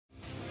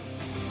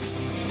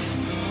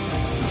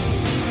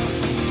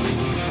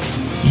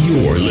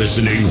You're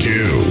listening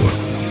to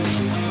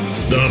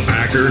the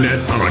Packernet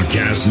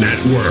Podcast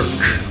Network.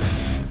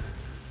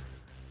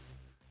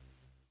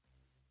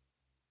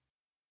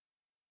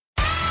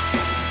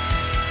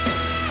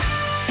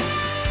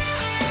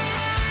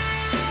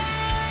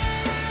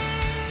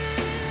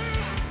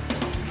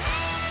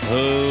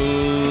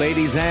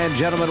 Ladies and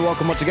gentlemen,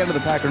 welcome once again to the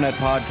Packernet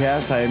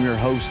Podcast. I am your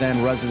host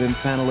and resident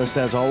fanalist,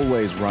 as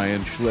always,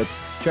 Ryan Schlip.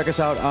 Check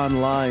us out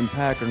online,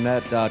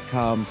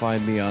 packernet.com.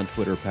 Find me on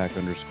Twitter,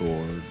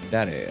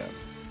 pack_daddy.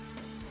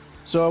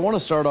 So I want to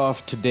start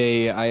off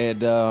today. I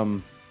had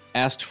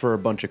asked for a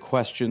bunch of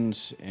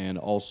questions and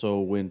also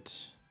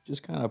went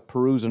just kind of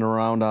perusing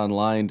around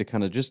online to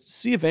kind of just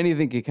see if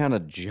anything could kind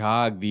of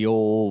jog the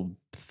old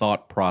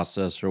thought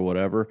process or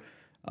whatever.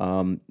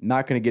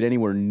 Not going to get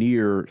anywhere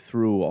near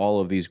through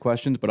all of these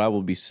questions, but I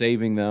will be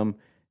saving them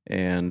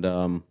and,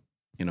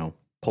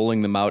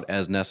 pulling them out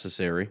as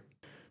necessary.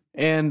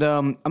 And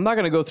I'm not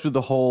going to go through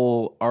the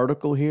whole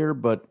article here,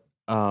 but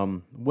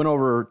went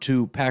over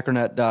to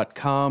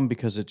packernet.com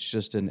because it's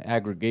just an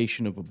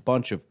aggregation of a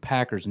bunch of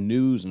Packers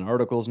news and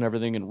articles and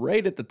everything. And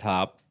right at the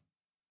top,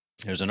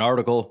 there's an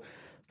article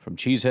from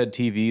Cheesehead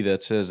TV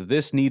that says,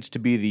 "This needs to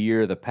be the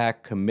year the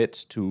Pack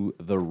commits to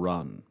the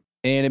run."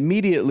 And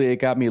immediately it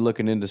got me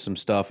looking into some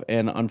stuff.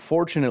 And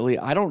unfortunately,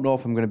 I don't know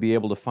if I'm going to be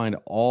able to find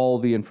all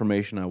the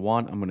information I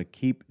want. I'm going to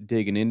keep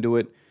digging into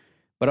it.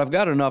 But I've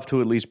got enough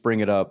to at least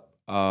bring it up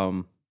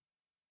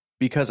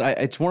because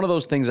it's one of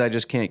those things I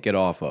just can't get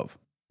off of.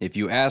 If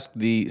you ask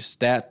the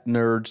stat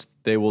nerds,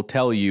 they will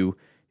tell you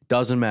it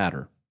doesn't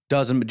matter.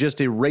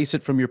 Just erase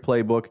it from your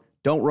playbook.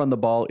 Don't run the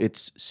ball.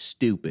 It's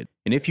stupid.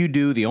 And if you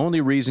do, the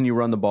only reason you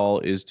run the ball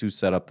is to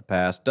set up the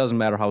pass. Doesn't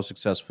matter how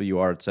successful you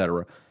are,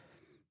 etc.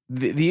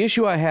 The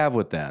issue I have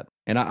with that,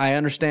 and I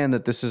understand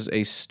that this is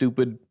a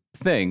stupid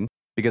thing,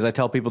 because I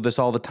tell people this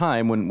all the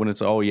time when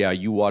it's, oh yeah,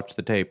 you watch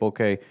the tape.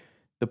 Okay,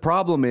 the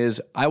problem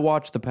is I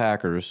watch the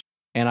Packers,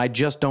 and I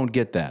just don't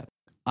get that.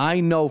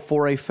 I know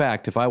for a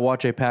fact if I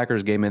watch a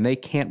Packers game and they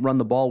can't run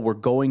the ball, we're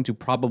going to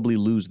probably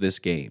lose this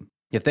game.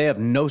 If they have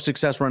no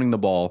success running the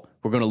ball,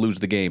 we're going to lose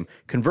the game.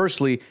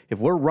 Conversely, if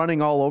we're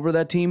running all over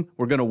that team,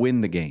 we're going to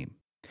win the game.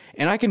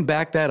 And I can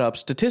back that up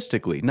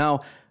statistically. Now,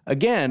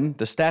 again,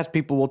 the stats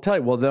people will tell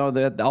you,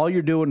 well, all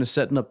you're doing is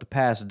setting up the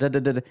pass.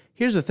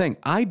 Here's the thing.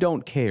 I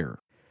don't care.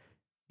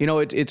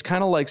 It's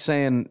kind of like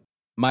saying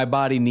my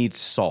body needs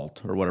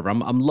salt or whatever.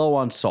 I'm low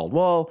on salt.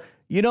 Well,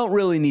 you don't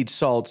really need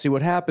salt. See,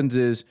 what happens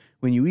is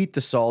when you eat the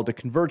salt, it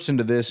converts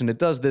into this and it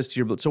does this to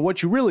your blood. So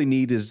what you really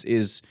need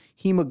is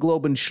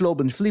hemoglobin,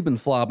 schloben,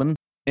 fleben,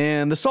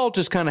 and the salt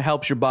just kind of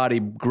helps your body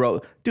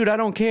grow. Dude, I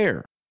don't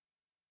care.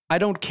 I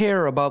don't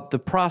care about the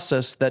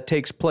process that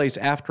takes place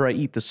after I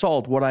eat the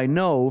salt. What I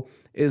know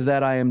is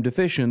that I am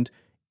deficient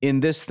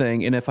in this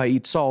thing, and if I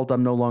eat salt,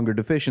 I'm no longer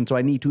deficient, so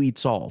I need to eat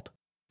salt.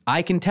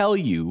 I can tell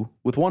you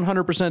with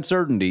 100%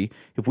 certainty,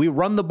 if we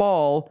run the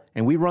ball,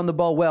 and we run the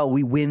ball well,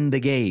 we win the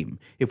game.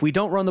 If we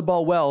don't run the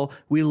ball well,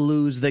 we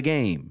lose the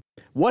game.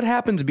 What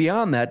happens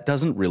beyond that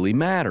doesn't really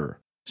matter.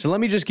 So let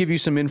me just give you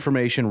some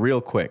information real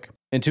quick.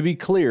 And to be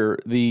clear,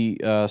 the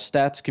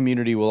stats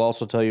community will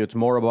also tell you it's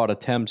more about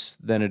attempts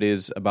than it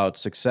is about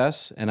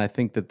success, and I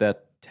think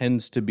that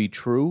tends to be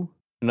true.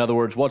 In other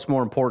words, what's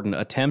more important,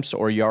 attempts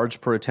or yards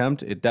per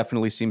attempt? It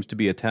definitely seems to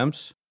be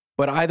attempts.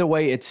 But either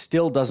way, it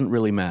still doesn't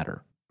really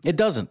matter. It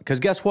doesn't,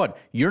 because guess what?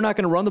 You're not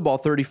going to run the ball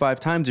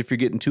 35 times if you're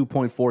getting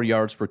 2.4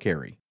 yards per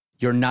carry.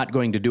 You're not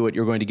going to do it.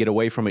 You're going to get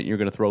away from it, and you're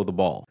going to throw the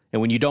ball. And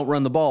when you don't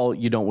run the ball,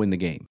 you don't win the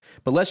game.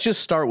 But let's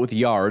just start with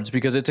yards,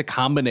 because it's a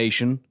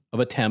combination of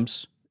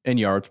attempts and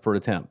yards per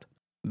attempt.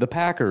 The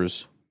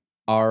Packers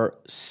are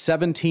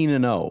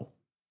 17-0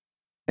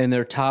 in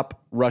their top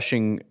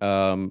rushing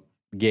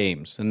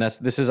games. And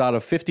this is out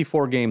of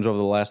 54 games over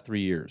the last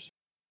 3 years.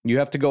 You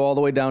have to go all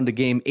the way down to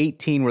game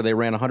 18 where they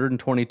ran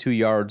 122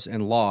 yards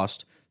and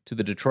lost to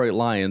the Detroit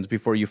Lions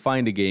before you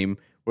find a game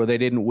where they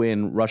didn't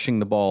win rushing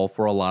the ball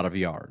for a lot of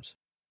yards.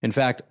 In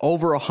fact,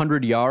 over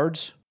 100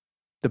 yards,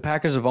 the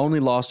Packers have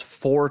only lost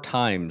 4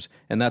 times,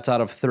 and that's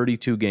out of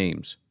 32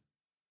 games.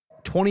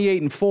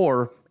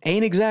 28-4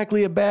 ain't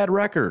exactly a bad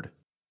record.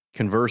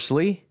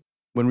 Conversely,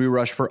 when we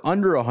rush for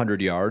under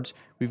 100 yards,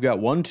 we've got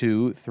 9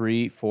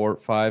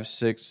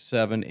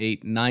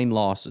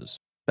 losses.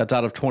 That's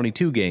out of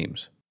 22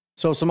 games.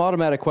 So some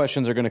automatic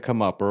questions are going to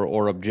come up,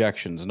 or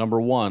objections.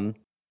 Number one,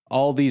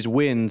 all these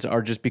wins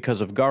are just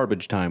because of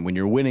garbage time. When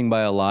you're winning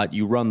by a lot,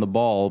 you run the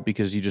ball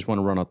because you just want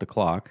to run out the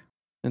clock.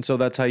 And so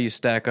that's how you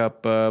stack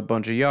up a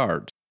bunch of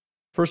yards.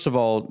 First of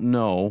all,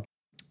 no.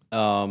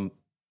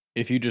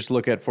 If you just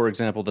look at, for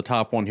example, the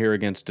top one here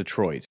against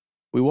Detroit,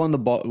 we won the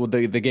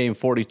game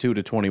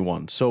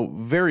 42-21. So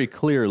very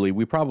clearly,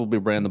 we probably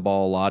ran the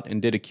ball a lot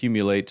and did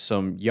accumulate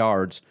some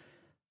yards.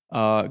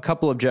 A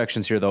couple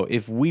objections here, though.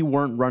 If we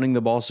weren't running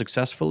the ball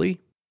successfully,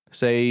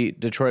 say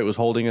Detroit was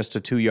holding us to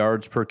 2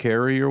 yards per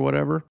carry or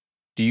whatever,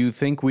 do you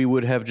think we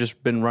would have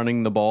just been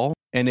running the ball?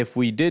 And if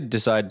we did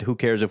decide, who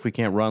cares if we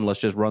can't run, let's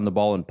just run the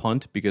ball and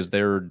punt because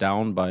they're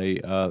down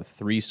by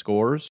 3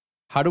 scores,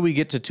 how do we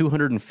get to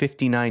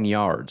 259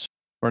 yards?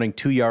 running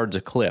 2 yards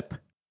a clip?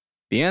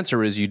 The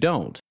answer is you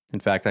don't. In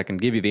fact, I can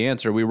give you the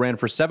answer. We ran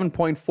for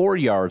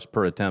 7.4 yards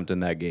per attempt in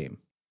that game.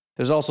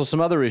 There's also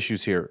some other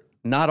issues here.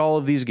 Not all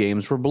of these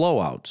games were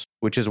blowouts,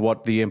 which is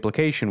what the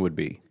implication would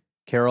be.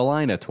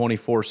 Carolina,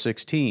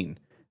 24-16.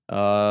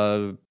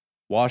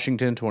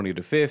 Washington,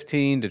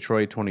 20-15.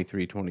 Detroit,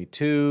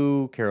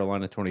 23-22.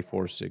 Carolina,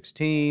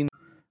 24-16.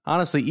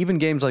 Honestly, even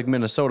games like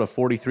Minnesota,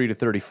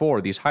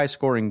 43-34, these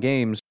high-scoring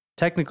games,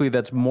 technically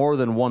that's more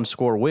than one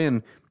score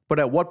win, but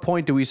at what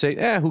point do we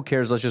say, who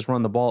cares, let's just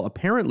run the ball?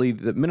 Apparently,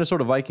 the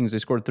Minnesota Vikings, they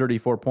scored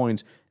 34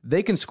 points.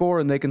 They can score,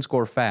 and they can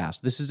score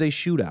fast. This is a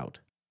shootout.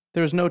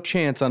 There's no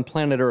chance on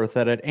planet Earth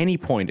that at any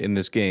point in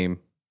this game,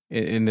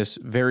 in this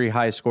very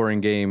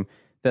high-scoring game,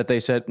 that they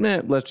said,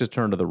 let's just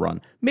turn to the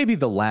run. Maybe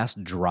the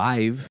last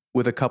drive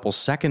with a couple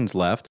seconds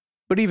left,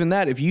 but even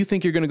that, if you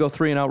think you're going to go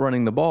 3 and out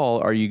running the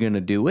ball, are you going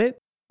to do it?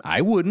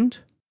 I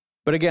wouldn't.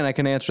 But again, I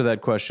can answer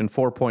that question,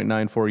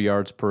 4.94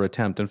 yards per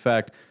attempt. In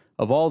fact,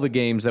 of all the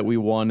games that we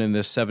won in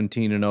this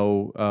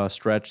 17-0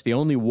 stretch, the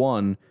only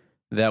one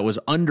that was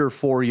under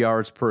 4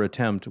 yards per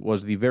attempt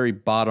was the very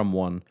bottom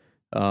one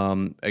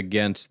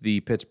against the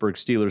Pittsburgh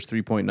Steelers,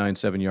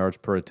 3.97 yards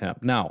per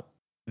attempt. Now,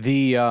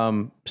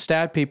 the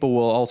stat people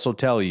will also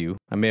tell you,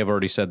 I may have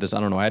already said this, I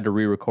don't know, I had to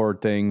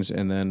re-record things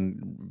and then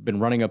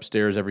been running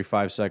upstairs every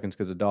 5 seconds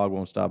because the dog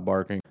won't stop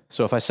barking.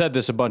 So if I said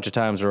this a bunch of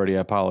times already, I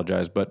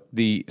apologize. But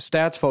the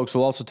stats folks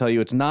will also tell you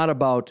it's not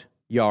about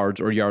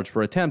yards or yards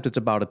per attempt, it's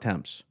about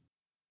attempts.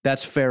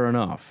 That's fair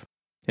enough.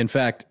 In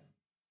fact,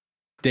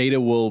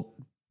 data will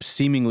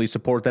seemingly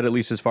support that, at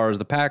least as far as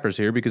the Packers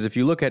here, because if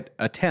you look at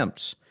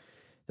attempts,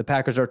 the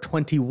Packers are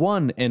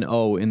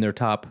 21-0 in their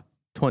top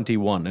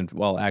 21. And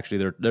well,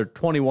 actually, they're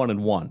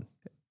 21-1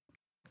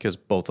 because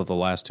both of the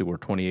last two were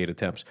 28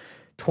 attempts.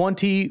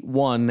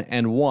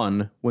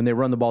 21-1 when they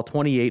run the ball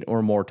 28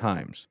 or more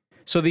times.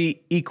 So the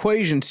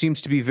equation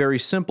seems to be very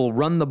simple.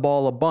 Run the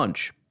ball a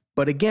bunch.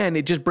 But again,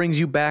 it just brings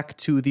you back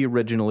to the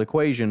original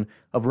equation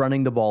of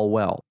running the ball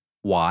well.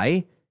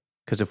 Why?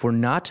 Because if we're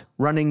not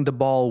running the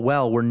ball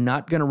well, we're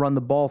not going to run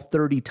the ball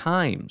 30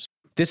 times.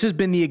 This has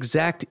been the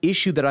exact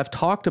issue that I've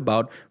talked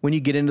about when you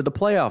get into the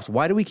playoffs.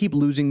 Why do we keep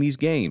losing these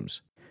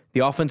games?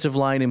 The offensive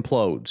line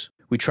implodes.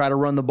 We try to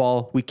run the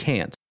ball. We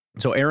can't.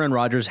 So Aaron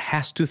Rodgers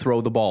has to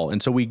throw the ball.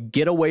 And so we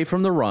get away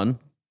from the run,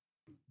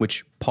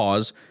 which,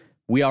 pause,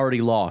 we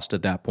already lost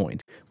at that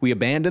point. We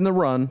abandon the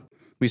run.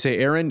 We say,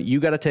 Aaron, you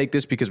got to take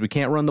this because we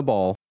can't run the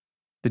ball.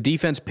 The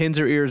defense pins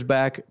their ears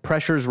back,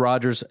 pressures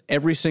Rodgers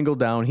every single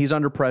down. He's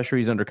under pressure.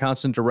 He's under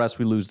constant duress.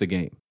 We lose the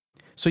game.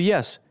 So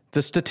yes,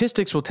 the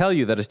statistics will tell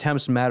you that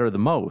attempts matter the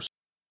most.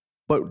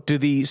 But do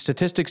the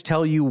statistics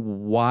tell you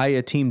why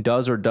a team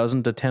does or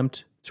doesn't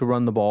attempt to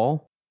run the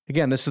ball?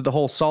 Again, this is the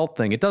whole salt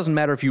thing. It doesn't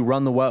matter if you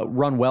run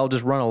well,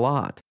 just run a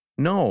lot.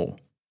 No.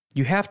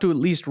 You have to at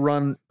least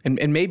run,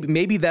 and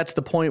maybe that's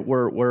the point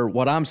where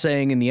what I'm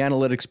saying and the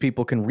analytics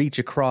people can reach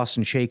across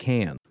and shake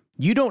hands.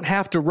 You don't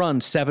have to run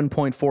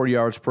 7.4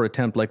 yards per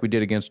attempt like we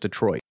did against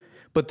Detroit,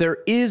 but there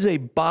is a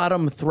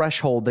bottom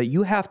threshold that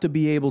you have to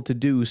be able to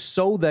do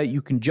so that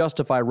you can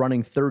justify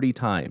running 30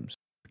 times.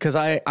 Because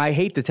I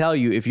hate to tell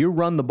you, if you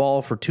run the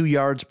ball for 2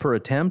 yards per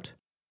attempt,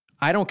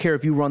 I don't care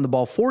if you run the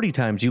ball 40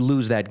 times, you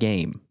lose that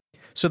game.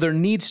 So there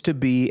needs to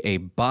be a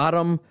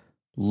bottom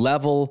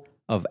level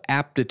of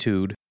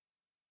aptitude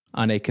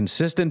on a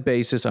consistent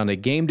basis, on a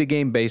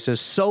game-to-game basis,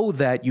 so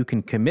that you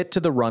can commit to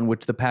the run,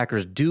 which the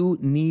Packers do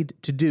need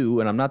to do.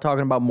 And I'm not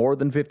talking about more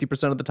than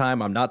 50% of the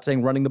time. I'm not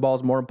saying running the ball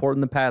is more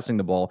important than passing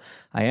the ball.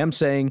 I am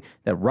saying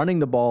that running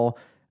the ball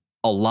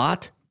a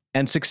lot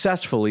and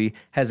successfully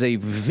has a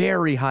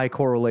very high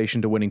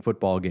correlation to winning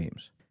football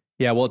games.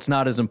 Yeah, well, it's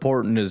not as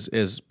important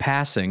as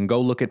passing.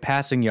 Go look at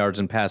passing yards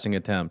and passing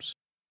attempts.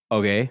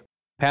 Okay?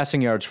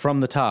 Passing yards from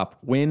the top.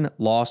 Win,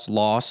 loss,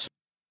 loss.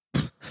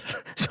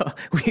 So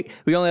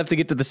we only have to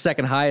get to the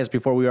second highest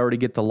before we already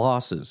get to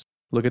losses.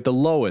 Look at the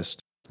lowest.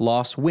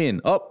 Loss,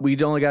 win. Oh,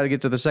 we only got to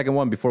get to the second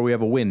one before we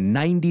have a win.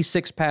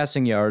 96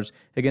 passing yards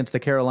against the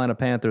Carolina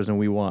Panthers, and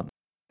we won.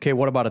 Okay,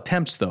 what about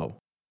attempts, though?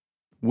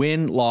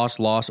 Win, loss,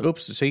 loss.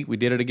 Oops, see, we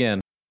did it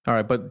again. All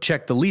right, but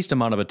check the least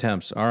amount of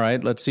attempts. All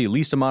right, let's see.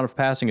 Least amount of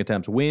passing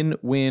attempts. Win,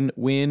 win,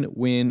 win,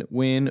 win,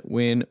 win,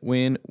 win,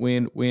 win,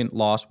 win, win,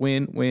 loss,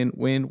 win, win,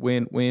 win,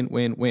 win, win,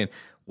 win, win.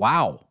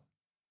 Wow.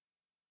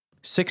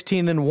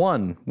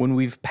 16-1 when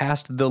we've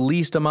passed the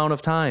least amount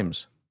of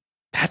times.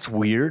 That's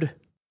weird.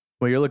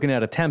 When you're looking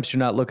at attempts, you're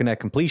not looking at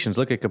completions.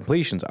 Look at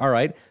completions. All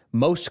right.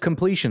 Most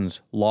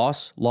completions.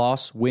 Loss,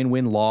 loss, win,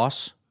 win,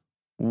 loss.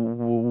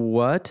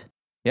 What?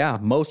 Yeah,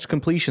 most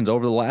completions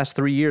over the last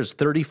 3 years.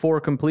 34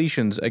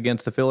 completions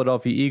against the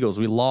Philadelphia Eagles.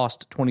 We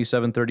lost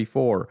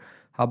 27-34.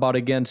 How about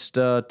against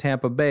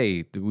Tampa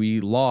Bay?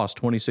 We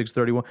lost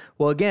 26-31.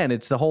 Well, again,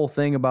 it's the whole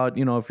thing about,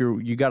 if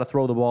you got to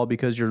throw the ball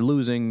because you're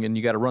losing and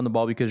you got to run the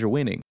ball because you're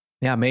winning.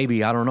 Yeah,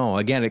 maybe. I don't know.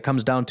 Again, it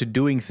comes down to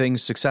doing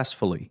things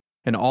successfully.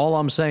 And all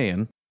I'm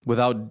saying,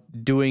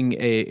 without doing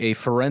a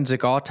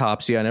forensic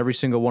autopsy on every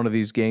single one of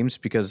these games,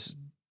 because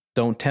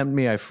don't tempt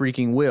me, I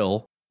freaking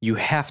will, you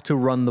have to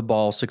run the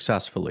ball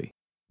successfully.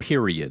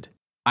 Period.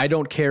 I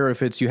don't care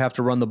if it's you have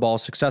to run the ball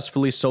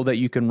successfully so that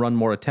you can run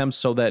more attempts,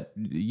 so that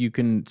you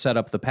can set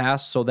up the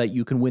pass, so that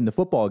you can win the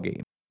football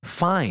game.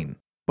 Fine.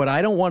 But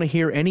I don't want to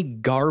hear any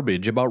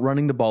garbage about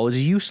running the ball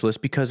is useless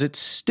because it's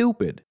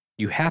stupid.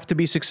 You have to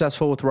be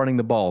successful with running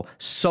the ball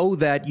so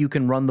that you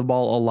can run the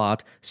ball a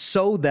lot,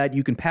 so that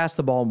you can pass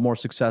the ball more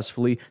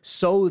successfully,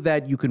 so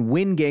that you can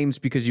win games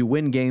because you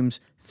win games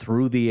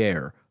through the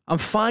air. I'm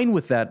fine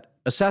with that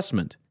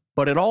assessment.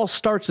 But it all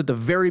starts at the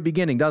very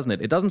beginning, doesn't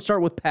it? It doesn't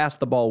start with pass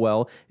the ball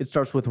well. It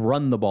starts with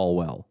run the ball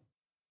well.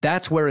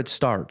 That's where it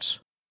starts.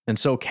 And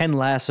so Ken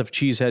Lass of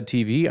Cheesehead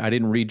TV, I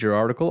didn't read your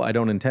article. I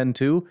don't intend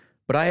to,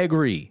 but I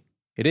agree.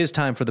 It is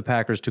time for the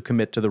Packers to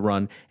commit to the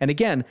run. And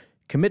again,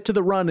 commit to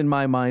the run, in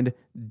my mind,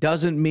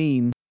 doesn't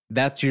mean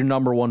that's your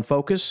number one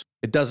focus.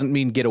 It doesn't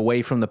mean get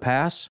away from the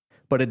pass,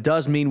 but it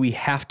does mean we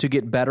have to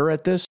get better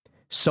at this,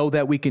 so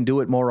that we can do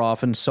it more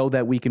often, so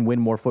that we can win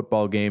more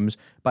football games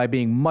by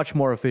being much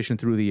more efficient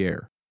through the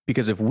air.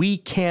 Because if we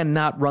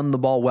cannot run the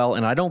ball well,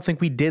 and I don't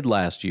think we did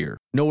last year,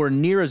 nowhere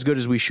near as good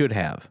as we should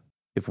have.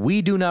 If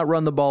we do not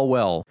run the ball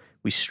well,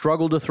 we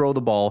struggle to throw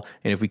the ball,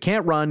 and if we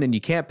can't run and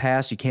you can't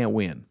pass, you can't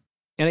win.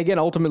 And again,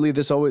 ultimately,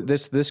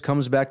 this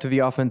comes back to the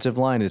offensive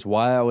line. It's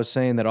why I was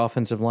saying that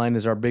offensive line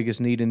is our biggest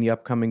need in the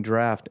upcoming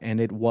draft, and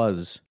it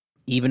was.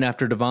 Even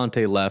after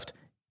Devontae left,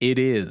 it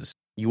is.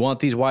 You want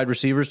these wide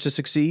receivers to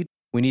succeed?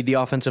 We need the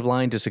offensive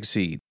line to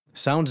succeed.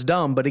 Sounds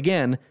dumb, but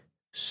again,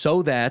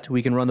 so that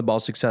we can run the ball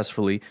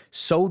successfully,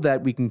 so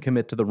that we can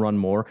commit to the run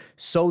more,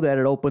 so that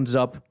it opens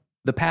up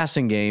the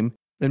passing game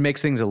and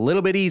makes things a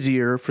little bit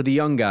easier for the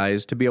young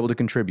guys to be able to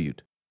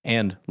contribute,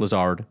 and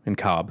Lazard and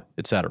Cobb,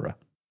 etc.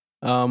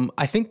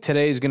 I think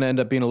today is going to end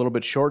up being a little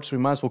bit short, so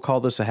we might as well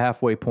call this a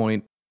halfway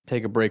point,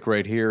 take a break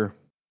right here.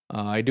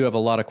 I do have a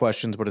lot of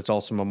questions, but it's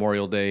also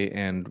Memorial Day,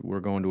 and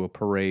we're going to a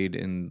parade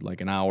in like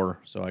an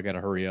hour, so I got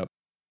to hurry up.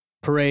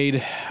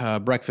 Parade,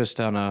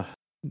 breakfast on a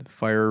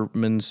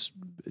fireman's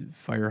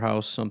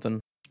firehouse, something.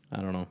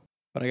 I don't know.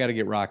 But I got to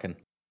get rocking.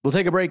 We'll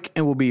take a break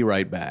and we'll be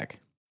right back.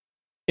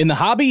 In the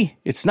hobby,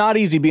 it's not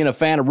easy being a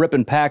fan of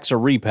ripping packs or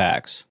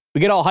repacks.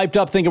 We get all hyped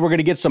up thinking we're going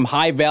to get some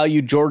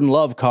high-value Jordan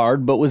Love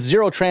card, but with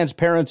zero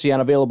transparency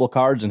on available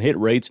cards and hit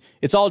rates,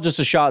 it's all just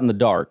a shot in the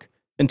dark.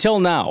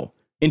 Until now.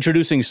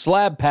 Introducing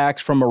slab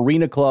packs from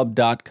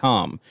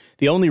arenaclub.com,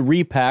 the only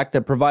repack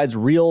that provides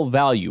real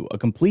value, a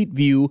complete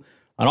view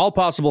on all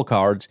possible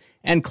cards,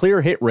 and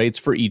clear hit rates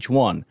for each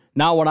one.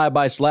 Now when I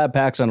buy slab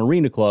packs on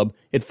Arena Club,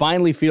 it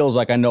finally feels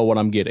like I know what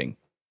I'm getting.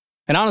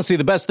 And honestly,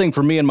 the best thing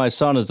for me and my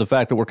son is the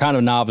fact that we're kind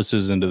of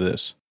novices into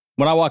this.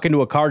 When I walk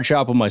into a card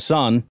shop with my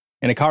son,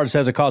 and a card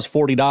says it costs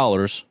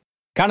 $40,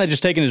 kind of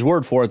just taking his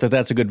word for it that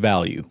that's a good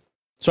value.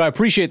 So I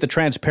appreciate the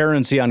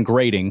transparency on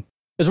grading,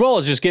 as well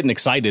as just getting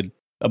excited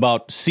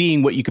about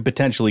seeing what you could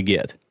potentially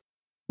get.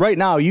 Right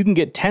now, you can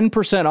get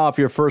 10% off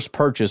your first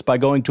purchase by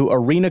going to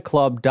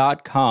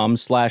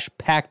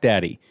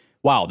arenaclub.com/packdaddy.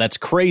 Wow, that's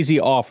crazy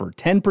offer.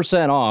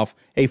 10% off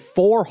a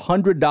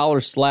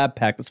 $400 slab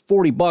pack. That's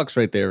 $40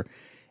 right there.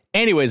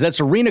 Anyways, that's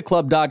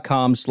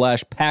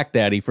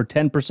arenaclub.com/packdaddy for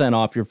 10%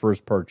 off your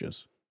first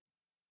purchase.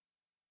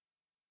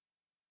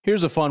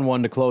 Here's a fun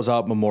one to close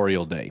out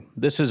Memorial Day.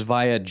 This is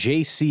via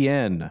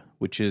JCN,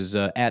 which is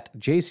at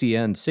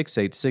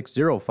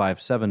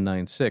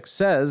JCN686057796,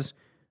 says,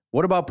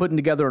 what about putting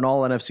together an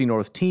all-NFC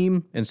North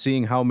team and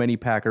seeing how many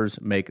Packers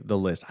make the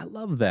list? I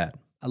love that.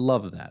 I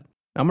love that.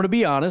 I'm going to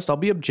be honest. I'll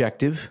be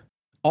objective.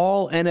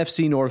 All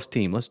NFC North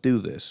team. Let's do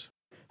this.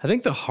 I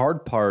think the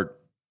hard part,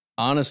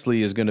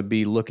 honestly, is going to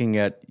be looking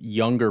at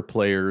younger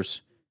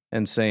players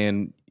and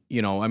saying,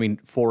 you know, I mean,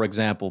 for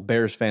example,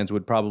 Bears fans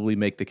would probably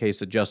make the case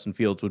that Justin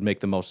Fields would make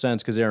the most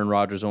sense because Aaron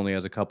Rodgers only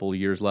has a couple of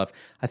years left.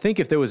 I think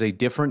if there was a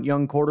different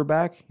young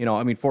quarterback, you know,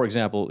 I mean, for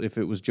example, if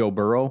it was Joe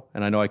Burrow,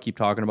 and I know I keep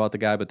talking about the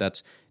guy, but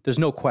there's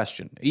no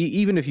question.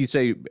 Even if you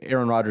say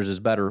Aaron Rodgers is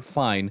better,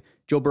 fine.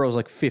 Joe Burrow's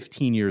like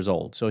 15 years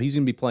old, so he's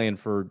going to be playing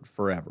for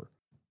forever.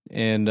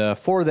 And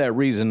for that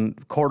reason,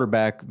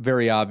 quarterback,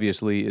 very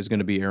obviously, is going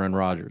to be Aaron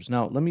Rodgers.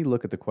 Now, let me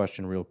look at the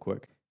question real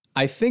quick.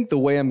 I think the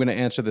way I'm going to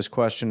answer this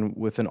question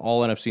with an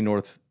all-NFC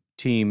North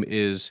team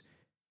is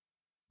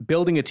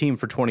building a team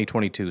for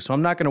 2022. So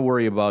I'm not going to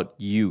worry about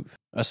youth,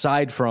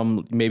 aside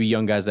from maybe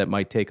young guys that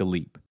might take a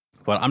leap.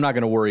 But I'm not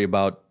going to worry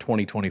about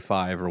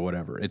 2025 or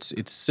whatever.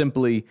 It's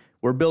simply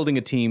we're building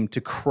a team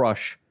to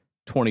crush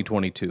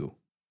 2022.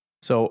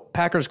 So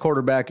Packers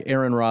quarterback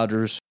Aaron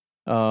Rodgers.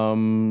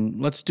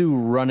 Let's do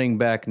running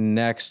back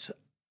next.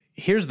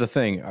 Here's the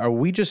thing. Are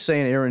we just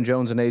saying Aaron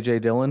Jones and A.J.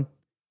 Dillon?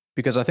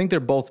 Because I think they're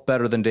both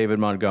better than David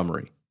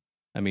Montgomery.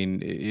 I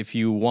mean, if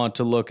you want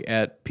to look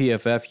at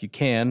PFF, you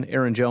can.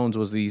 Aaron Jones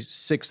was the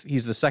sixth.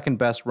 He's the second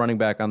best running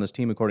back on this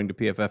team, according to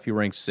PFF. He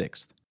ranked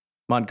 6th.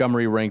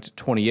 Montgomery ranked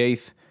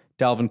 28th.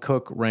 Dalvin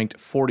Cook ranked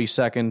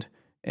 42nd.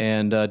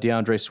 And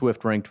DeAndre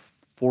Swift ranked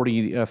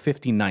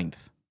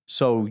 59th.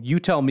 So you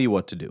tell me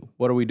what to do.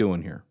 What are we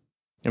doing here?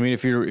 I mean,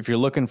 if you're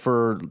looking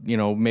for, you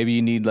know, maybe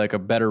you need like a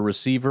better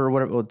receiver or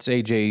whatever, well,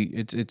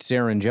 it's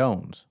Aaron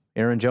Jones.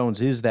 Aaron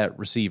Jones is that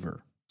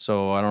receiver.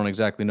 so I don't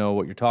exactly know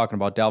what you're talking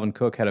about. Dalvin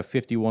Cook had a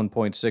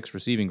 51.6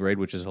 receiving grade,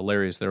 which is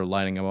hilarious. They're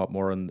lining him up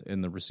more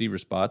in the receiver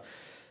spot.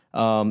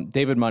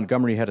 David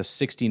Montgomery had a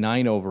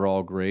 69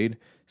 overall grade.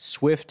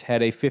 Swift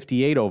had a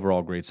 58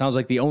 overall grade. Sounds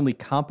like the only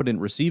competent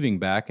receiving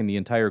back in the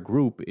entire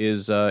group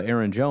is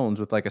Aaron Jones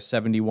with like a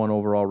 71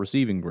 overall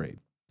receiving grade.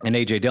 And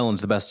A.J.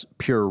 Dillon's the best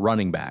pure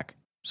running back.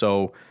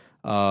 So,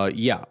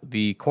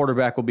 the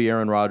quarterback will be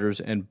Aaron Rodgers,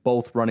 and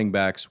both running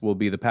backs will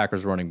be the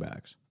Packers running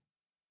backs.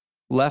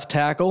 Left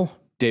tackle,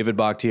 David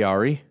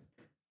Bakhtiari.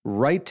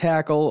 Right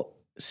tackle,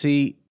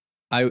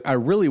 I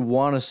really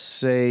want to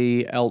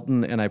say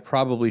Elton, and I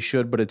probably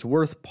should, but it's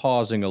worth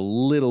pausing a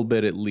little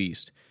bit at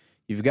least.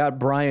 You've got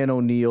Brian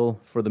O'Neill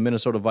for the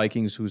Minnesota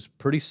Vikings, who's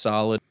pretty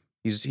solid.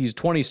 He's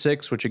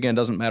 26, which again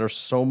doesn't matter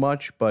so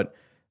much, but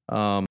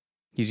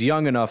he's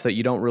young enough that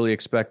you don't really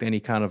expect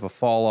any kind of a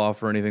fall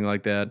off or anything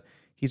like that.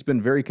 He's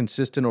been very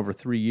consistent over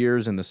 3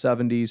 years in the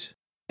 70s.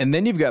 And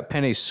then you've got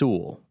Penei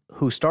Sewell,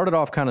 who started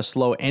off kind of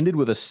slow, ended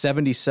with a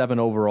 77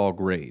 overall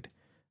grade.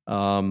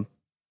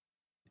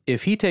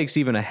 If he takes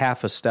even a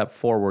half a step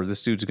forward,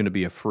 this dude's going to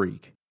be a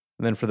freak.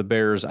 And then for the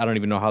Bears, I don't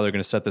even know how they're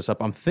going to set this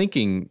up. I'm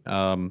thinking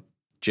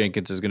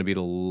Jenkins is going to be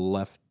the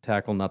left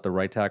tackle, not the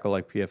right tackle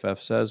like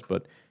PFF says,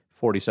 but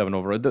 47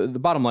 overall. The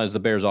bottom line is the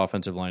Bears'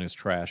 offensive line is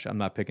trash. I'm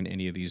not picking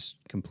any of these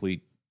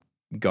complete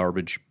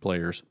garbage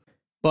players.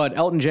 But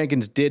Elton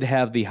Jenkins did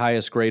have the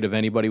highest grade of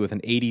anybody with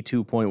an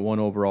 82.1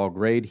 overall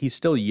grade. He's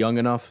still young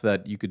enough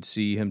that you could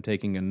see him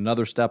taking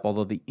another step,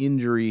 although the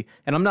injury,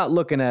 and I'm not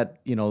looking at,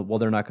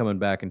 they're not coming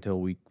back until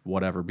week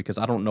whatever, because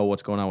I don't know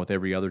what's going on with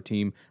every other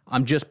team.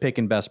 I'm just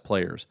picking best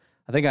players.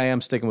 I think I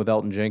am sticking with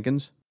Elton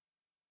Jenkins.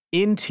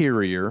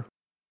 Interior,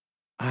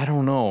 I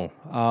don't know.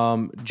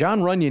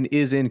 Jon Runyan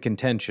is in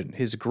contention.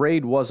 His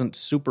grade wasn't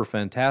super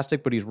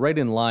fantastic, but he's right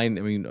in line.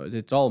 I mean,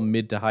 it's all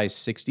mid to high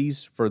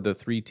 60s for the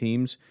three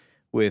teams,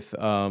 with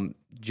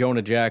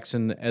Jonah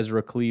Jackson,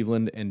 Ezra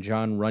Cleveland, and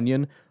Jon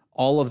Runyan.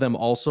 All of them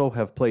also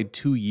have played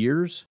 2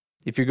 years.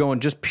 If you're going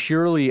just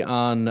purely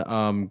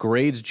on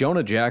grades,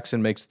 Jonah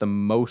Jackson makes the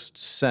most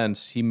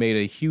sense. He made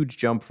a huge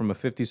jump from a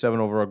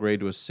 57 overall grade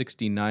to a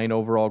 69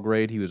 overall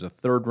grade. He was a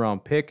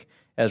third-round pick.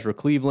 Ezra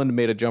Cleveland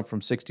made a jump from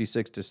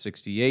 66 to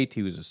 68.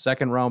 He was a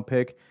second-round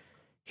pick.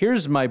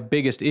 Here's my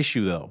biggest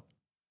issue, though,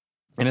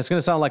 and it's going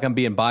to sound like I'm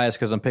being biased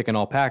because I'm picking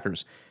all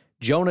Packers.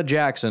 Jonah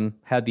Jackson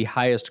had the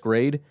highest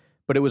grade,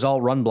 but it was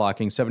all run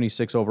blocking,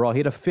 76 overall. He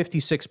had a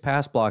 56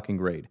 pass blocking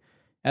grade.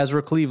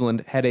 Ezra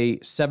Cleveland had a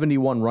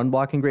 71 run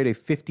blocking grade, a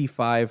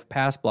 55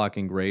 pass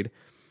blocking grade.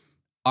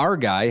 Our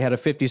guy had a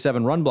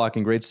 57 run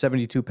blocking grade,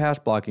 72 pass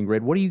blocking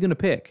grade. What are you going to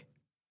pick?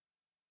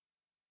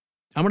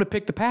 I'm going to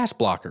pick the pass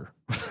blocker.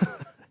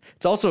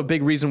 It's also a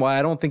big reason why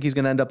I don't think he's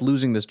going to end up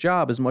losing this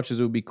job, as much as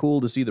it would be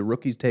cool to see the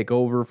rookies take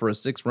over for a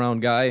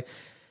 6th-round guy.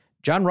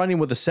 Jon Runyan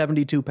with a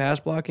 72 pass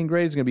blocking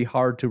grade is going to be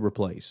hard to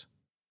replace.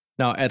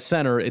 Now, at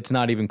center, it's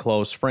not even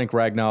close. Frank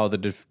Ragnow of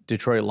the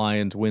Detroit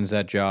Lions wins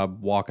that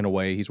job walking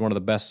away. He's one of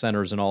the best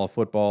centers in all of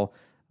football.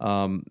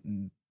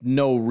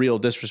 No real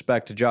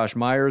disrespect to Josh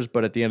Myers,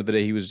 but at the end of the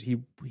day,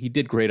 he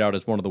did grade out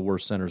as one of the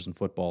worst centers in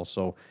football.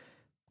 So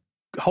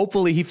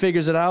hopefully he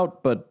figures it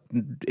out, but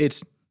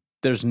it's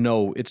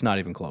not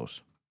even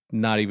close.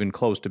 Not even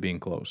close to being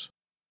close.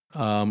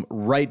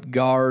 Right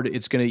guard,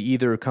 it's going to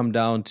either come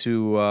down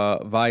to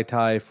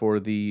Vaitai for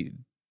the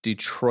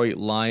Detroit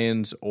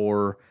Lions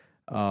or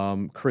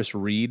Chris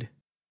Reed.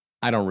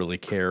 I don't really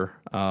care.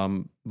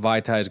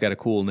 Vaitai's got a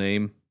cool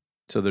name,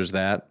 so there's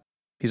that.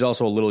 He's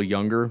also a little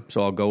younger,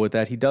 so I'll go with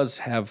that. He does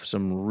have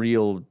some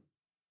real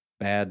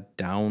bad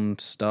down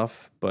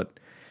stuff, but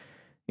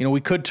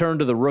we could turn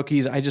to the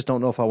rookies. I just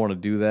don't know if I want to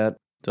do that.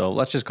 So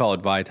let's just call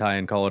it Vaitai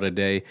and call it a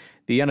day.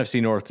 The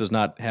NFC North does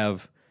not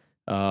have,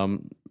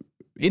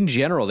 in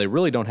general, they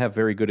really don't have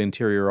very good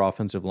interior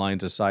offensive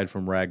lines aside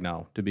from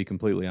Ragnow, to be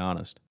completely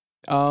honest.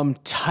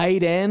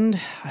 Tight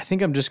end, I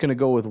think I'm just going to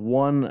go with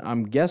one.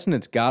 I'm guessing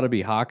it's got to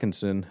be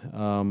Hawkinson.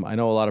 I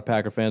know a lot of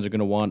Packer fans are going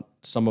to want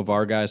some of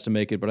our guys to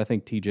make it, but I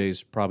think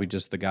TJ's probably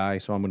just the guy,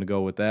 so I'm going to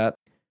go with that.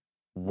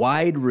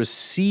 Wide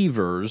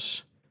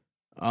receivers,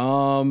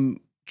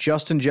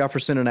 Justin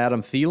Jefferson and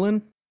Adam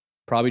Thielen.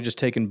 Probably just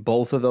taking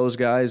both of those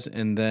guys,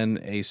 and then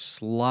a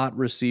slot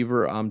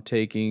receiver, I'm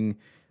taking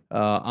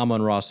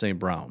Amon-Ra St.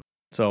 Brown.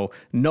 So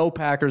no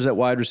Packers at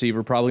wide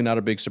receiver, probably not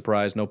a big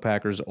surprise. No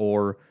Packers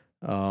or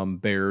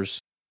Bears,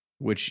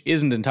 which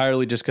isn't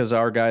entirely just because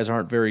our guys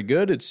aren't very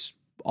good. It's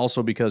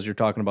also because you're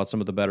talking about some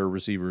of the better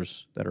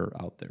receivers that are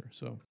out there.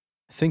 So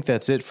I think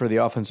that's it for the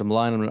offensive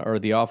line, or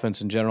the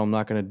offense in general. I'm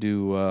not going to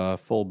do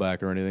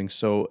fullback or anything.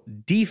 So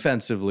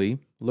defensively,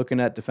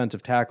 looking at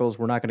defensive tackles,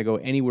 we're not going to go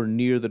anywhere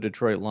near the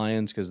Detroit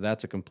Lions because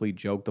that's a complete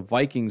joke. The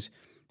Vikings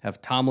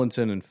have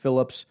Tomlinson and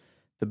Phillips.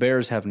 The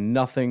Bears have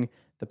nothing.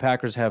 The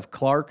Packers have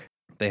Clark.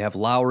 They have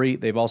Lowry.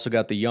 They've also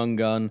got the young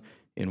gun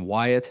in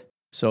Wyatt.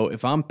 So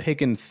if I'm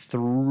picking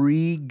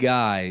 3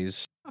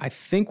 guys, I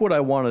think what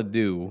I want to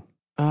do,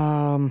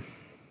 I'm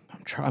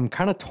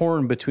kind of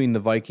torn between the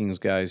Vikings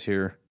guys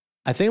here.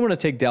 I think I'm going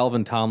to take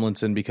Dalvin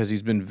Tomlinson because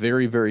he's been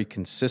very, very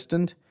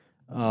consistent.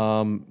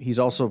 He's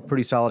also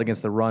pretty solid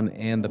against the run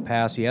and the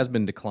pass. He has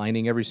been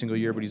declining every single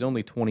year, but he's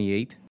only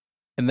 28.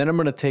 And then I'm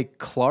going to take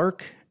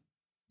Clark,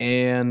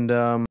 and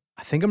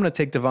I think I'm going to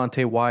take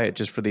Devontae Wyatt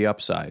just for the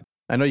upside.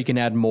 I know you can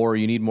add more.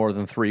 You need more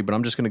than 3, but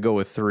I'm just going to go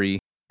with 3.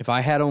 If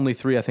I had only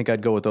 3, I think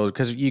I'd go with those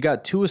because you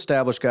got 2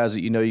 established guys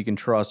that you know you can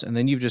trust, and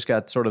then you've just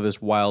got sort of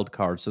this wild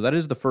card. So that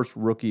is the first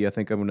rookie I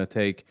think I'm going to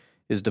take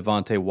is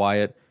Devontae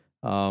Wyatt.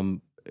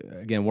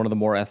 Again, one of the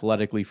more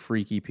athletically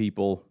freaky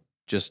people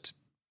just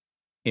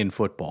in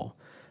football.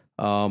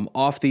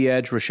 Off the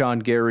edge,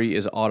 Rashawn Gary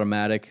is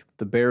automatic.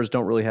 The Bears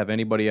don't really have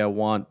anybody I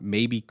want.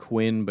 Maybe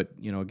Quinn, but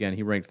again,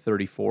 he ranked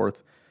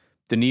 34th.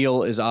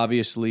 Daniil is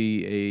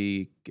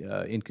obviously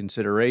in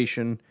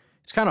consideration.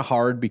 It's kind of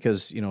hard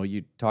because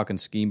you're talking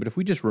scheme, but if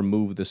we just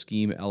remove the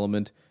scheme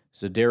element,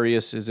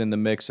 Za'Darius is in the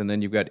mix, and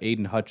then you've got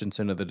Aiden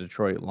Hutchinson of the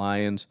Detroit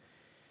Lions.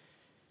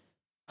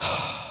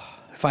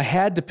 If I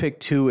had to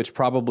pick 2, it's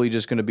probably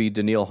just going to be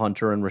Daniil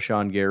Hunter and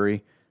Rashawn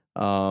Gary.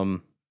 I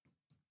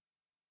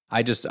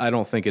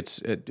don't think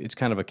it's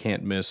kind of a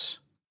can't miss.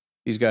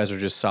 These guys are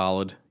just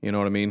solid. You know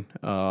what I mean?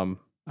 I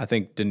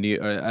think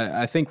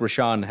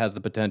Rashawn has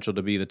the potential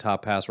to be the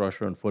top pass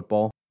rusher in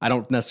football. I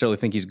don't necessarily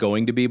think he's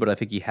going to be, but I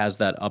think he has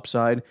that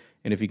upside.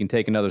 And if he can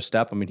take another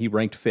step, I mean, he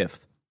ranked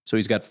 5th, so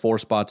he's got 4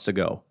 spots to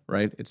go.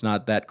 Right? It's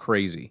not that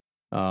crazy.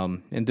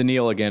 And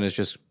Daniil again is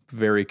just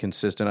very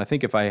consistent. I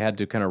think if I had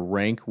to kind of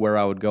rank where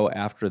I would go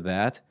after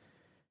that,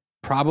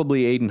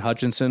 probably Aiden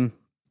Hutchinson.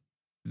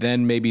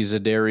 Then maybe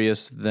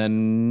Za'Darius,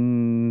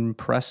 then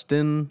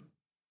Preston.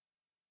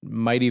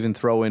 Might even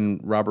throw in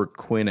Robert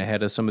Quinn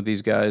ahead of some of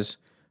these guys,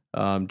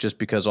 just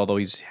because although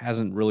he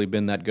hasn't really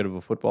been that good of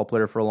a football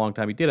player for a long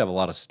time, he did have a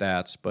lot of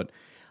stats. But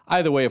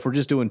either way, if we're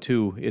just doing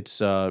 2, it's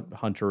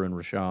Hunter and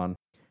Rashawn.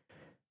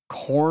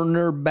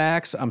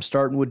 Cornerbacks, I'm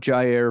starting with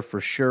Jair for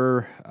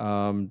sure.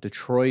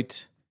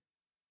 Detroit,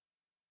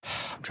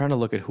 I'm trying to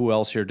look at who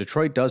else here.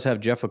 Detroit does have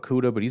Jeff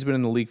Okudah, but he's been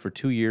in the league for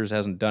 2 years,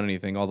 hasn't done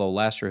anything, although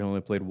last year he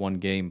only played 1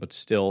 game, but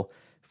still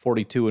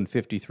 42 and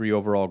 53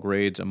 overall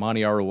grades.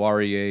 Amani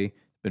Aruarie,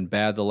 been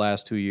bad the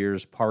last 2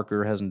 years.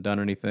 Parker hasn't done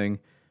anything.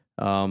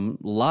 A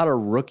lot of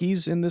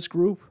rookies in this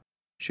group.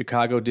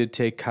 Chicago did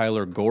take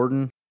Kyler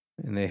Gordon,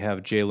 and they have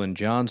Jalen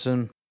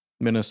Johnson.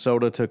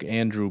 Minnesota took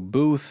Andrew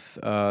Booth.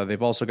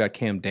 They've also got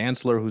Cam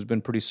Dantzler, who's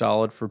been pretty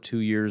solid for 2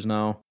 years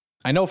now.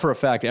 I know for a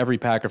fact every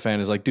Packer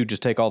fan is like, dude,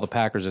 just take all the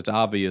Packers. It's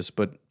obvious,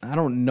 but I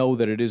don't know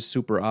that it is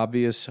super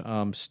obvious.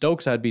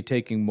 Stokes I'd be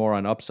taking more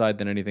on upside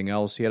than anything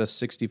else. He had a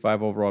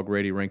 65 overall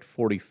grade. He ranked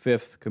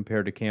 45th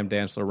compared to Cam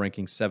Dantzler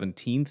ranking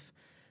 17th.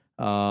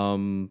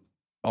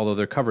 Although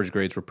their coverage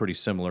grades were pretty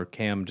similar.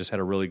 Cam just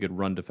had a really good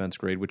run defense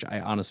grade, which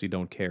I honestly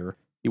don't care.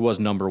 He was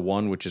number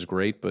 1, which is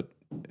great, but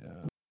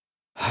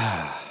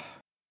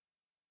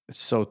it's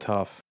so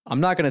tough.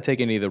 I'm not going to take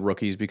any of the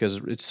rookies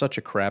because it's such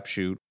a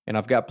crapshoot, and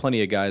I've got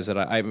plenty of guys that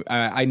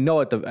I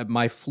know at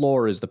my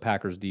floor is the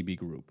Packers DB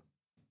group.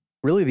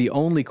 Really, the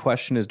only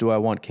question is, do I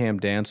want Cam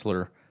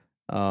Dantzler?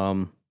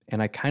 And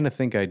I kind of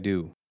think I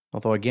do.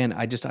 Although, again,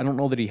 I don't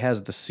know that he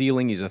has the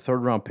ceiling. He's a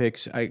third-round pick.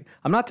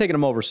 I'm not taking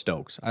him over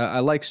Stokes. I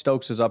like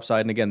Stokes' upside,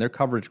 and again, their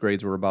coverage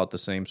grades were about the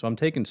same, so I'm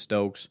taking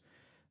Stokes.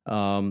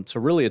 So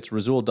really, it's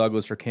Rasul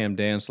Douglas or Cam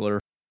Dantzler.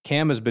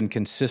 Cam has been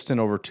consistent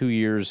over 2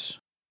 years.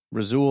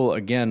 Rasul,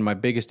 again, my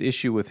biggest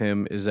issue with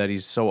him is that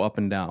he's so up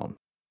and down.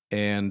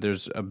 And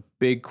there's a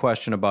big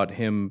question about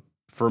him,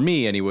 for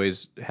me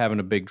anyways, having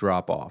a big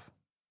drop-off.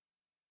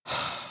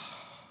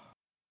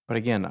 But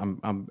again,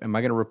 am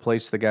I going to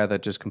replace the guy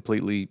that just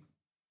completely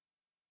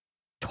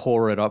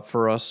tore it up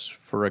for us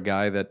for a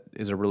guy that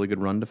is a really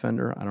good run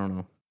defender? I don't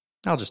know.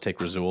 I'll just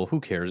take Rasul.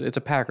 Who cares? It's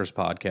a Packers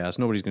podcast.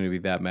 Nobody's going to be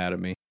that mad at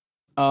me.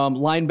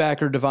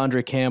 Linebacker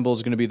Devondre Campbell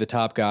is going to be the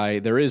top guy.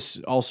 There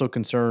is also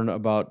concern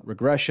about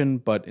regression,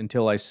 but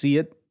until I see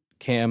it,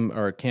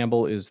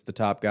 Campbell is the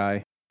top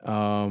guy.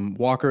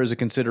 Walker is a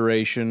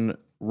consideration.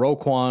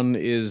 Roquan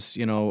is,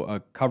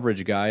 a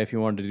coverage guy if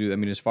you wanted to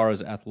do, as far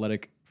as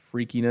athletic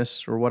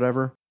freakiness or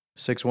whatever.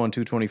 6'1",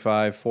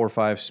 225,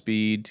 4.5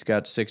 speed,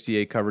 got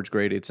 68 coverage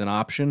grade. It's an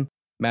option.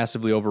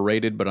 Massively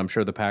overrated, but I'm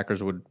sure the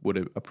Packers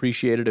would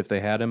appreciate it if they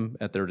had him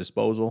at their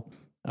disposal.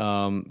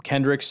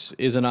 Kendricks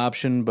is an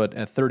option, but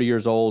at 30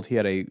 years old, he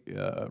had a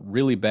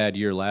really bad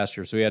year last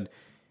year. So he had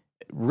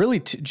really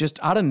just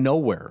out of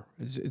nowhere.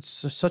 It's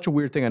such a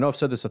weird thing. I know I've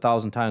said this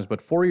 1,000 times,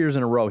 but 4 years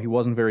in a row, he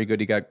wasn't very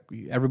good.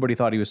 Everybody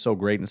thought he was so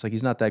great, and it's like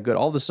he's not that good.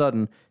 All of a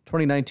sudden,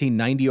 2019,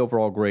 90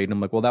 overall grade, and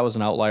I'm like, well, that was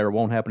an outlier. It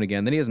won't happen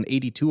again. Then he has an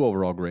 82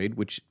 overall grade,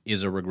 which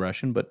is a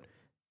regression, but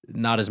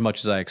not as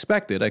much as I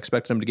expected. I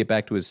expected him to get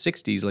back to his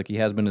 60s like he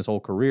has been his whole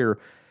career.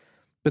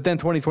 But then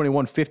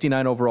 2021,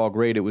 59 overall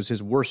grade. It was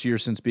his worst year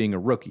since being a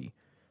rookie.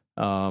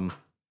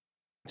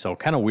 So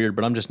kind of weird,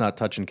 but I'm just not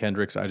touching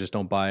Kendricks. I just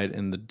don't buy it.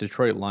 And the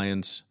Detroit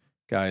Lions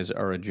guys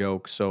are a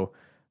joke. So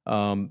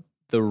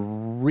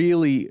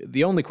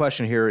the only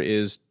question here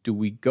is, do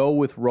we go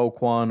with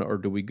Roquan or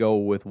do we go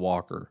with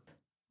Walker?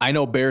 I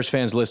know Bears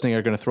fans listening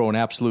are going to throw an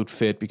absolute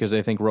fit because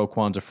they think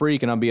Roquan's a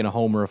freak, and I'm being a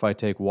homer if I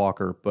take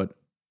Walker. But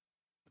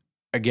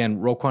again,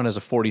 Roquan has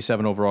a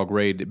 47 overall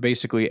grade.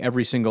 Basically,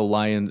 every single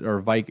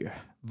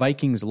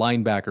Vikings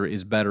linebacker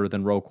is better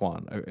than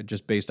Roquan,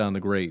 just based on the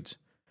grades.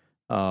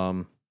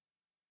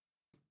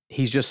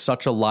 He's just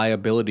such a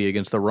liability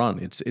against the run.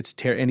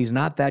 And he's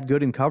not that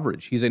good in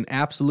coverage. He's an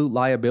absolute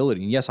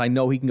liability. And yes, I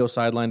know he can go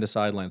sideline to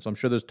sideline. So I'm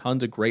sure there's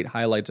tons of great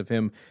highlights of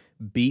him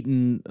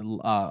beating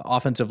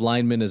offensive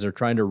linemen as they're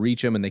trying to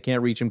reach him and they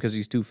can't reach him because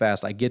he's too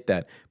fast. I get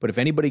that. But if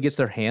anybody gets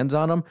their hands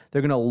on him,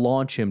 they're going to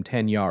launch him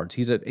 10 yards.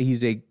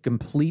 He's a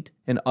complete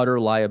and utter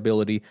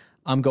liability.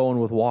 I'm going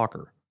with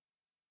Walker.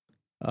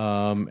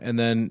 And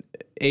then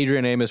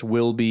Adrian Amos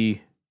will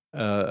be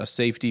a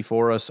safety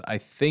for us. I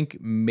think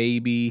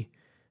maybe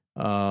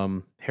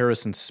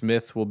Harrison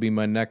Smith will be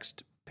my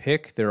next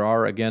pick. There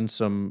are, again,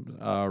 some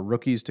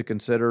rookies to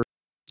consider.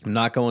 I'm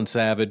not going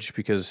Savage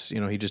because,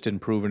 he just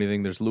didn't prove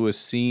anything. There's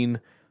Lewis Cine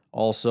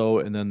also,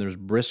 and then there's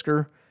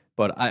Brisker.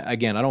 But I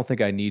don't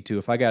think I need to.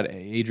 If I got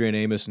Adrian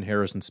Amos and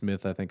Harrison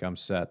Smith, I think I'm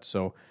set.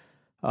 So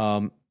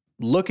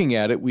looking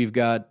at it, we've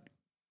got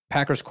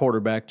Packers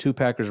quarterback, 2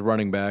 Packers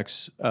running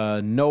backs,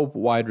 no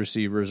wide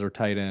receivers or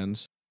tight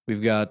ends.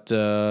 We've got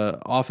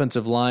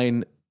offensive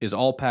line is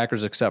all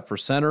Packers except for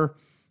center.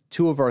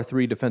 2 of our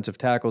 3 defensive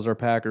tackles are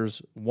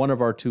Packers. 1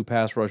 of our 2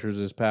 pass rushers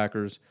is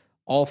Packers.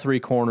 All 3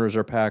 corners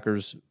are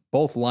Packers.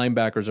 Both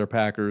linebackers are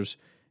Packers.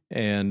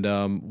 And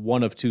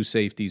 1 of 2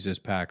 safeties is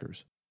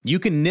Packers. You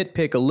can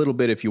nitpick a little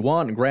bit if you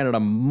want. And granted,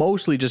 I'm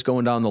mostly just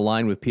going down the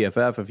line with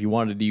PFF. If you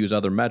wanted to use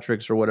other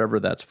metrics or whatever,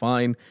 that's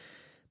fine.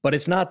 But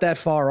it's not that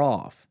far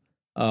off.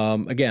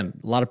 Again,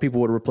 a lot of people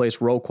would replace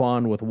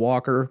Roquan with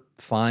Walker.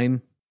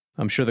 Fine.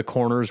 I'm sure the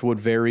corners would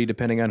vary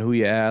depending on who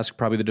you ask.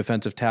 Probably the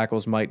defensive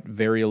tackles might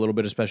vary a little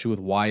bit, especially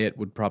with Wyatt.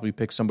 Would probably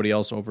pick somebody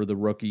else over the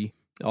rookie.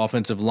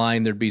 Offensive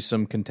line, there'd be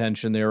some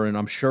contention there. And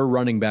I'm sure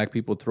running back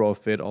people would throw a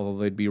fit,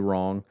 although they'd be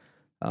wrong.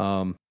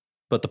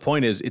 But the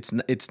point is,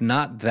 it's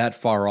not that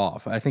far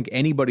off. I think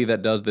anybody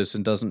that does this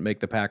and doesn't make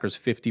the Packers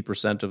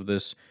 50% of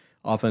this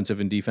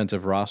offensive and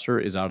defensive roster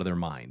is out of their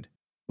mind.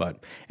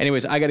 But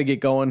anyways, I got to get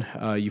going.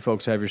 You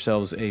folks have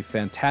yourselves a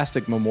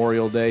fantastic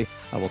Memorial Day.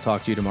 I will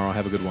talk to you tomorrow.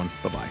 Have a good one.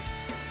 Bye-bye.